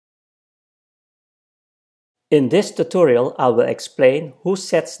In this tutorial, I will explain who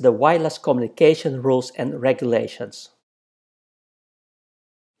sets the wireless communication rules and regulations.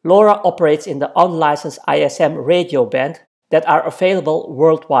 LoRa operates in the unlicensed ISM radio band that are available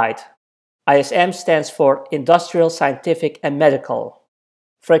worldwide. ISM stands for Industrial, Scientific and Medical.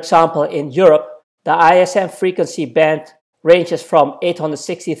 For example, in Europe, the ISM frequency band ranges from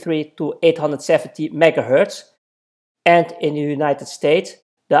 863 to 870 MHz, and in the United States,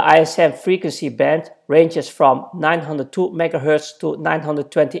 the ISM frequency band ranges from 902 MHz to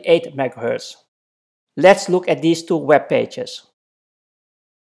 928 MHz. Let's look at these two web pages.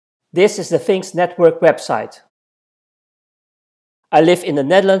 This is the Things Network website. I live in the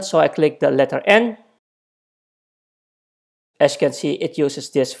Netherlands, so I click the letter N. As you can see, it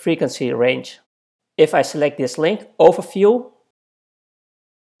uses this frequency range. If I select this link, Overview,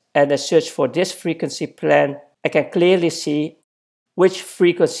 and I search for this frequency plan, I can clearly see which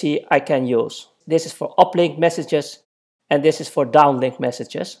frequency I can use. This is for uplink messages and this is for downlink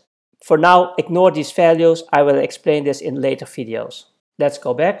messages. For now, ignore these values. I will explain this in later videos. Let's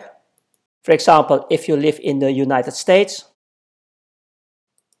go back. For example, if you live in the United States,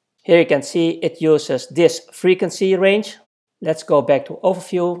 here you can see it uses this frequency range. Let's go back to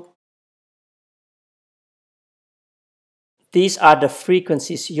Overview. These are the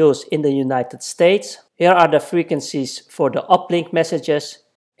frequencies used in the United States. Here are the frequencies for the uplink messages,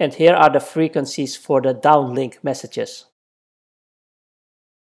 and here are the frequencies for the downlink messages.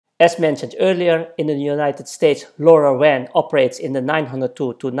 As mentioned earlier, in the United States, LoRaWAN operates in the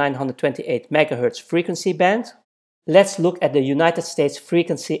 902 to 928 MHz frequency band. Let's look at the United States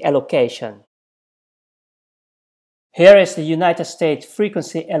frequency allocation. Here is the United States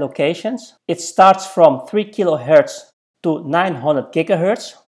frequency allocations. It starts from 3 kHz to 900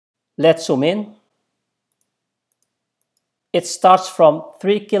 GHz. Let's zoom in. It starts from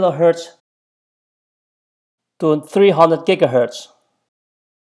 3 kHz to 300 GHz.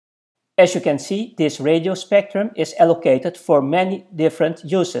 As you can see, this radio spectrum is allocated for many different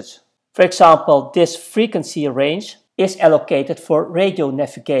uses. For example, this frequency range is allocated for radio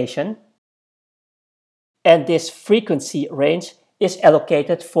navigation, and this frequency range is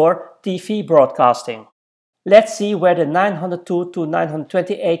allocated for TV broadcasting. Let's see where the 902 to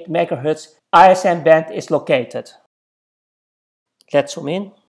 928 MHz ISM band is located. Let's zoom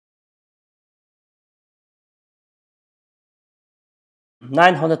in.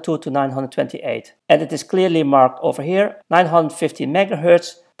 902 to 928, and it is clearly marked over here, 950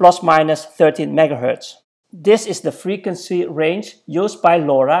 MHz plus minus 13 MHz. This is the frequency range used by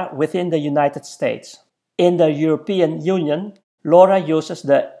LoRa within the United States. In the European Union, LoRa uses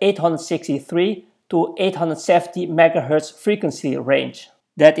the 863 to 870 MHz frequency range.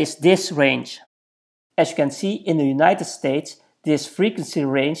 That is this range. As you can see, in the United States, this frequency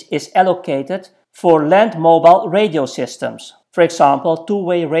range is allocated for land mobile radio systems. For example,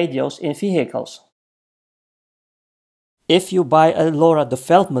 two-way radios in vehicles. If you buy a LoRa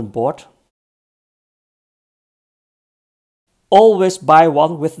development board, always buy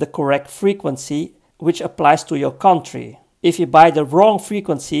one with the correct frequency which applies to your country. If you buy the wrong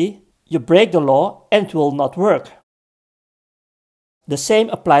frequency, you break the law and it will not work. The same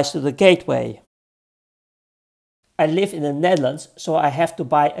applies to the gateway. I live in the Netherlands, so I have to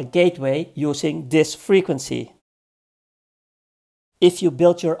buy a gateway using this frequency. If you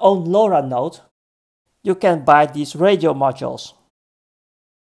build your own LoRa node, you can buy these radio modules.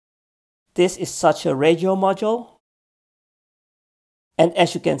 This is such a radio module. And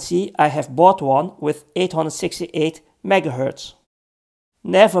as you can see, I have bought one with 868 MHz.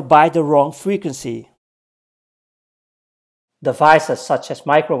 Never buy the wrong frequency. Devices such as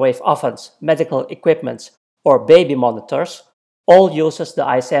microwave ovens, medical equipment, or baby monitors all uses the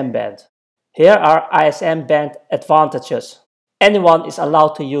ISM band. Here are ISM band advantages. Anyone is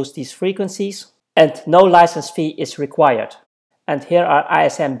allowed to use these frequencies and no license fee is required. And here are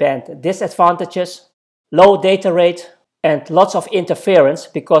ISM band disadvantages: low data rate and lots of interference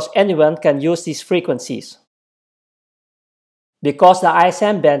because anyone can use these frequencies. Because the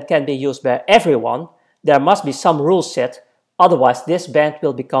ISM band can be used by everyone, there must be some rules set, otherwise this band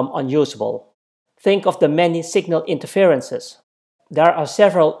will become unusable. Think of the many signal interferences. There are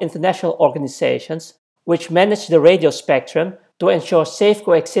several international organizations which manage the radio spectrum to ensure safe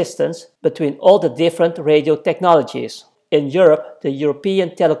coexistence between all the different radio technologies. In Europe, the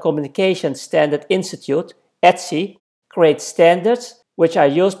European Telecommunications Standard Institute, ETSI, creates standards which are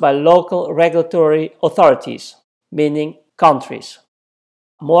used by local regulatory authorities, meaning countries.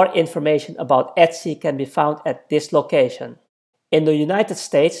 More information about ETSI can be found at this location. In the United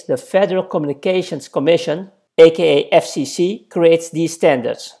States, the Federal Communications Commission, aka FCC, creates these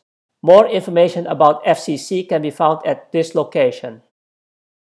standards. More information about FCC can be found at this location.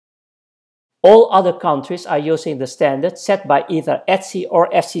 All other countries are using the standard set by either ETSI or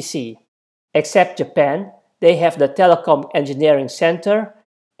FCC. Except Japan, they have the Telecom Engineering Center,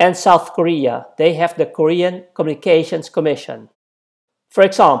 and South Korea, they have the Korean Communications Commission. For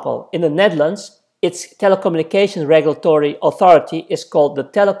example, in the Netherlands, its telecommunication regulatory authority is called the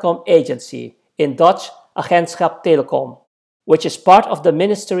Telecom Agency, in Dutch Agentschap Telecom, which is part of the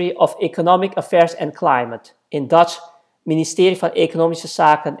Ministry of Economic Affairs and Climate, in Dutch Ministerie van Economische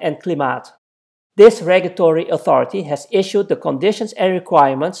Zaken en Klimaat. This regulatory authority has issued the conditions and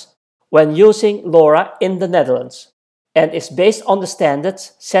requirements when using LoRa in the Netherlands, and is based on the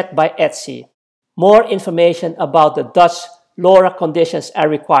standards set by ETSI. More information about the Dutch LoRa conditions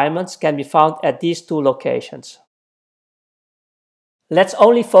and requirements can be found at these two locations. Let's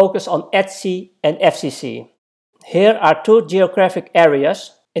only focus on ETSI and FCC. Here are two geographic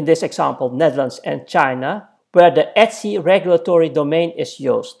areas, in this example Netherlands and China, where the ETSI regulatory domain is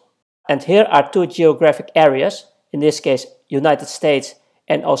used. And here are two geographic areas, in this case United States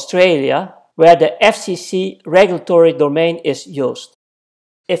and Australia, where the FCC regulatory domain is used.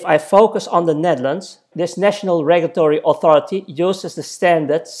 If I focus on the Netherlands, this national regulatory authority uses the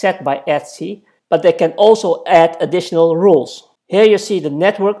standard set by ETSI, but they can also add additional rules. Here you see the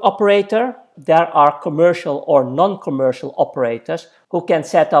network operator. There are commercial or non-commercial operators who can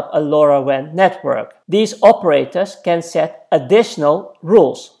set up a LoRaWAN network. These operators can set additional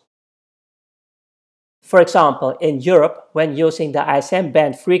rules. For example, in Europe, when using the ISM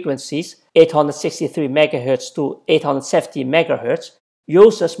band frequencies 863 MHz to 870 MHz,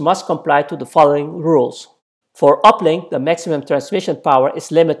 users must comply to the following rules. For uplink, the maximum transmission power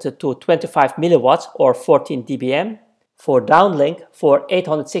is limited to 25 mW or 14 dBm. For downlink, for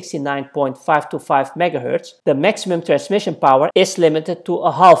 869.525 MHz, the maximum transmission power is limited to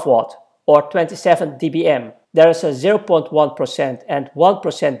a half watt or 27 dBm. There is a 0.1% and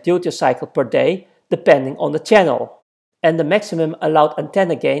 1% duty cycle per day, depending on the channel. And the maximum allowed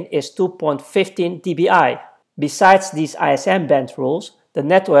antenna gain is 2.15 dBi. Besides these ISM band rules, the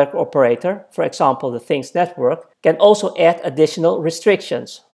network operator, for example the Things network, can also add additional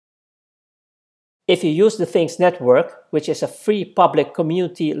restrictions. If you use the Things network, which is a free public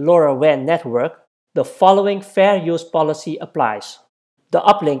community LoRaWAN network, the following fair use policy applies. The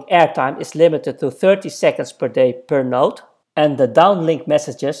uplink airtime is limited to 30 seconds per day per node, and the downlink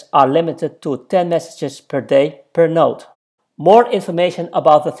messages are limited to 10 messages per day per node. More information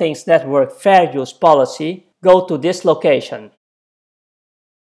about the Things network fair use policy, go to this location.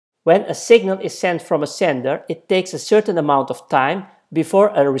 When a signal is sent from a sender, it takes a certain amount of time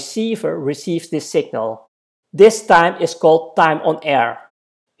before a receiver receives this signal. This time is called time on air.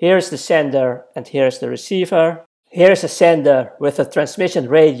 Here is the sender and here is the receiver. Here is a sender with a transmission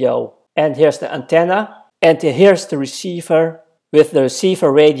radio and here's the antenna. And here's the receiver with the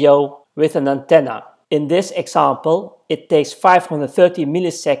receiver radio with an antenna. In this example, it takes 530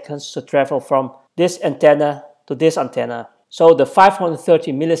 milliseconds to travel from this antenna to this antenna. So the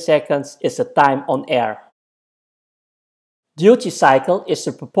 530 milliseconds is the time on air. Duty cycle is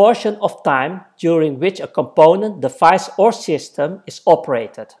the proportion of time during which a component, device or system is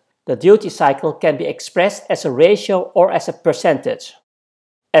operated. The duty cycle can be expressed as a ratio or as a percentage.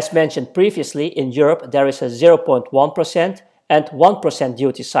 As mentioned previously, in Europe there is a 0.1% and 1%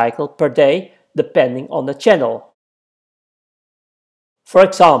 duty cycle per day depending on the channel. For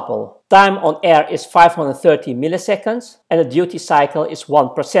example, time on air is 530 milliseconds and the duty cycle is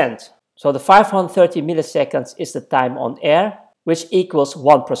 1%. So the 530 milliseconds is the time on air, which equals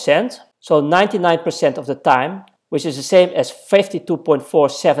 1%. So 99% of the time, which is the same as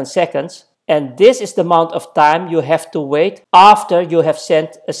 52.47 seconds. And this is the amount of time you have to wait after you have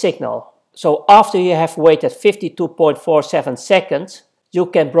sent a signal. So after you have waited 52.47 seconds, you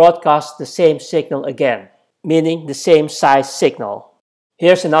can broadcast the same signal again, meaning the same size signal.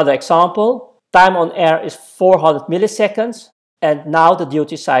 Here's another example. Time on air is 400 milliseconds and now the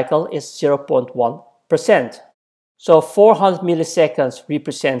duty cycle is 0.1%. So 400 milliseconds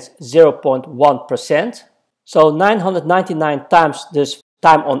represents 0.1%. So 999 times this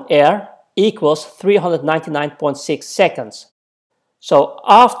time on air equals 399.6 seconds. So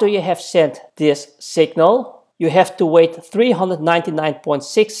after you have sent this signal, you have to wait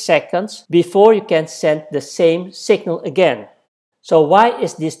 399.6 seconds before you can send the same signal again. So why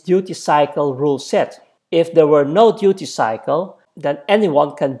is this duty cycle rule set? If there were no duty cycle, then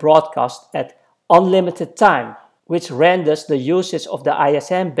anyone can broadcast at unlimited time, which renders the usage of the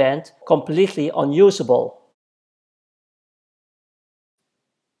ISM band completely unusable.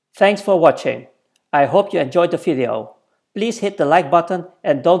 Thanks for watching. I hope you enjoyed the video. Please hit the like button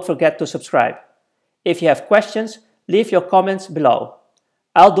and don't forget to subscribe. If you have questions, leave your comments below.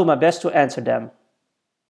 I'll do my best to answer them.